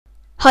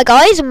Hi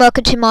guys, and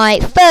welcome to my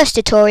first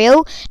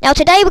tutorial. Now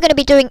today we're going to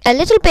be doing a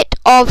little bit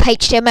of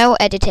HTML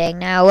editing.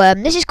 Now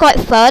this is quite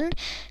fun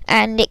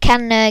and it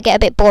can get a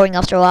bit boring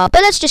after a while,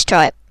 but let's just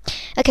try it.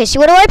 Okay, so you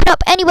want to open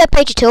up any web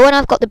page at all, and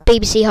I've got the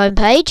BBC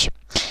homepage.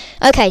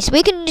 Okay, so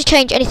we can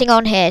change anything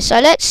on here. So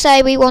let's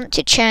say we want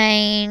to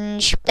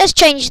change, let's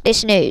change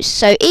this news.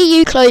 So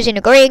EU closing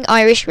agreeing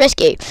Irish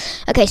rescue.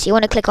 Okay, so you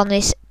want to click on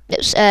this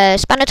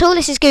spanner tool.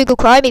 This is Google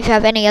Chrome. If you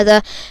have any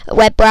other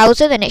web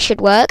browser, then it should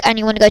work. And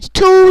you want to go to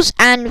Tools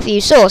and View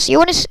Source. You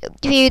want to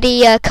view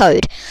the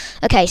code.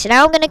 Okay, so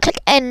now I'm going to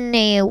click in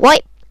the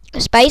white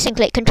space and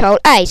click Control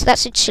A. So that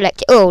should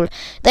select it all.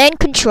 Then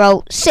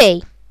Control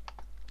C.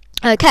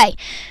 Okay,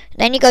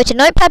 then you go to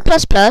Notepad++,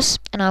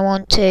 and I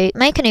want to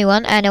make a new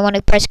one, and I want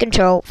to press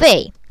Control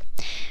V.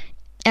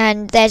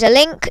 And there's a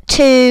link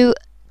to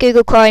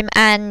Google Chrome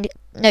and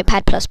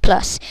Notepad++.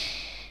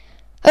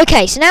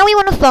 Okay, so now we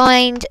want to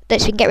find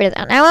this. We can get rid of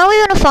that. Now we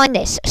want to find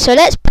this. So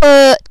let's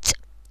put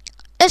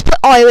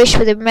Irish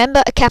with,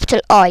 remember, a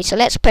capital I. So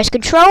let's press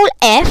Control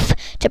F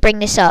to bring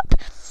this up.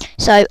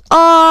 So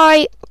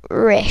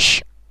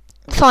Irish.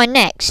 Find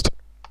next.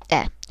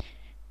 There.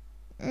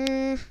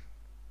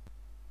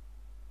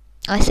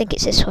 I think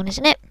it's this one,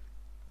 isn't it?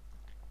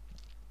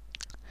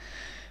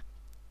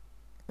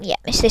 Yeah,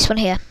 it's this one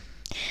here.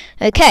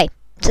 Okay,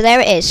 so there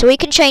it is. So we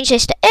can change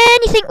this to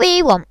anything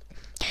we want.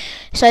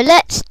 So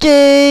let's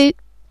do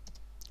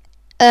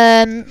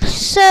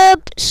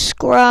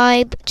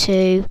subscribe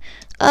to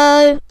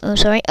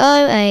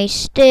OA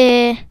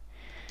Steer.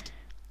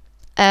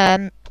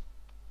 And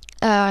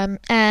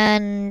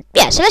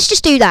yeah, so let's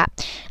just do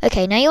that.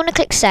 Okay, now you want to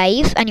click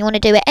save, and you want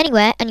to do it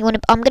anywhere, and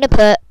I'm going to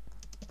put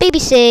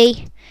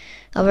BBC.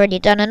 I've already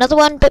done another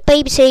one, but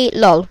BBC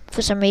lol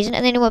for some reason,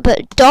 and then you want to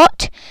put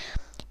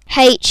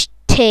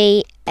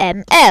 .html.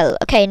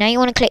 Okay, now you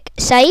want to click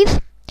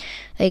save.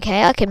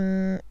 Okay,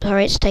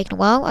 sorry, it's taken a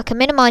while. I can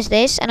minimize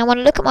this, and I want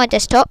to look at my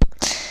desktop.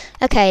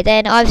 Okay,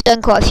 then I've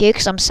done quite a few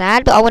because I'm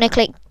sad, but I want to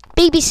click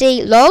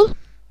BBC lol.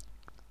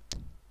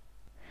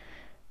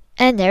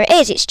 And there it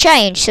is, it's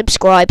changed.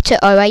 Subscribe to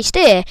OA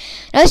Steer.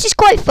 Now this is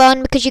quite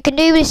fun because you can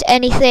do this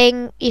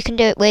anything. You can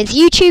do it with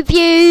YouTube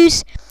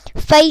views,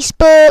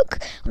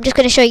 Facebook. I'm just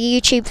going to show you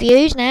YouTube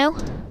views now.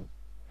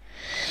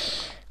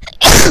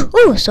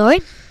 Oh, sorry.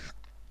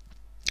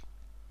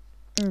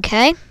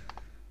 Okay.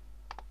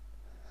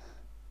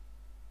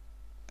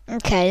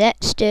 Okay,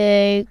 let's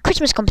do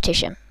Christmas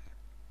competition.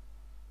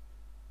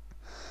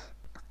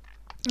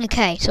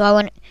 Okay, so I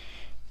want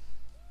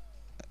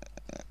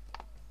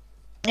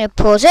to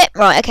pause it.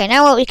 Right, okay,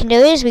 now what we can do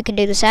is we can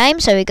do the same.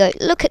 So we go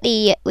look at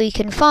we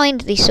can find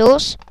the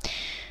source.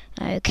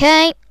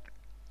 Okay.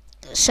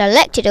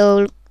 Select it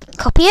all,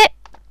 copy it.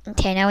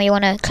 Okay, now we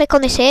want to click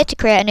on this here to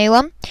create a new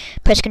one.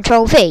 Press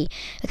Control V.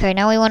 Okay,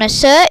 now we want to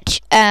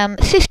search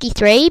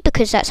 53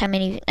 because that's how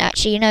many.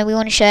 Actually, we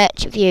want to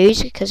search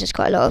views because there's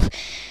quite a lot of.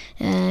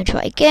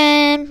 Try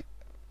again.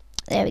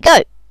 There we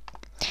go.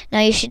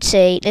 Now you should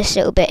see this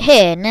little bit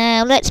here.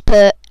 Now let's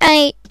put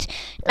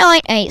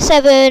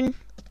 8987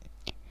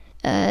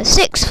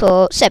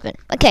 647.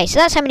 Okay, so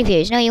that's how many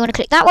views. Now you want to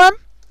click that one.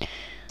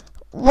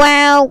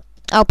 Wow.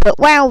 I'll put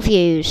wow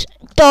views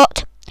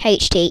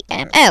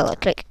 .html.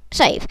 Click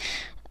save.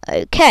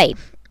 Okay,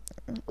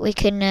 we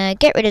can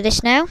get rid of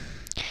this now,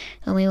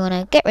 and we want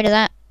to get rid of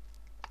that,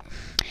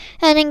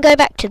 and then go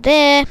back to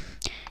there,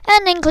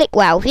 and then click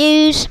wow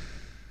views,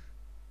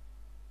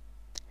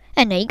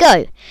 and there you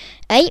go,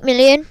 8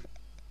 million,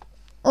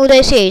 all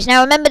those views.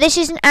 Now remember, this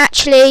isn't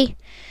actually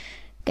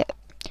the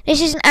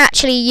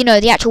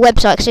actual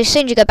website, because as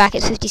soon as you go back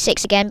it's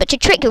 56 again. But to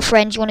trick your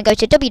friends, you want to go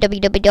to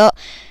www.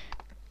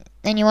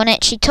 Then you want to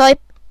actually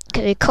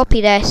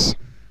copy this.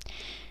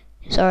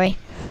 Sorry,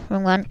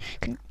 wrong one.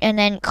 And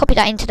then copy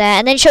that into there,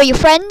 and then show your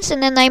friends,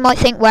 and then they might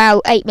think,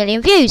 wow, 8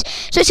 million views.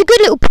 So it's a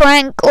good little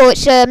prank, or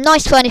it's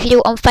nice fun if you do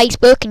it on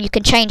Facebook, and you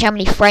can change how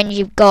many friends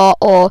you've got,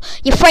 or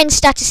your friends'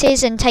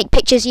 statuses, and take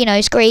pictures,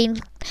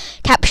 screen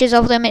captures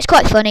of them. It's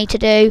quite funny to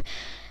do.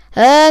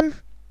 And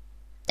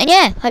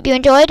yeah, hope you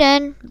enjoyed,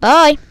 and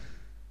bye.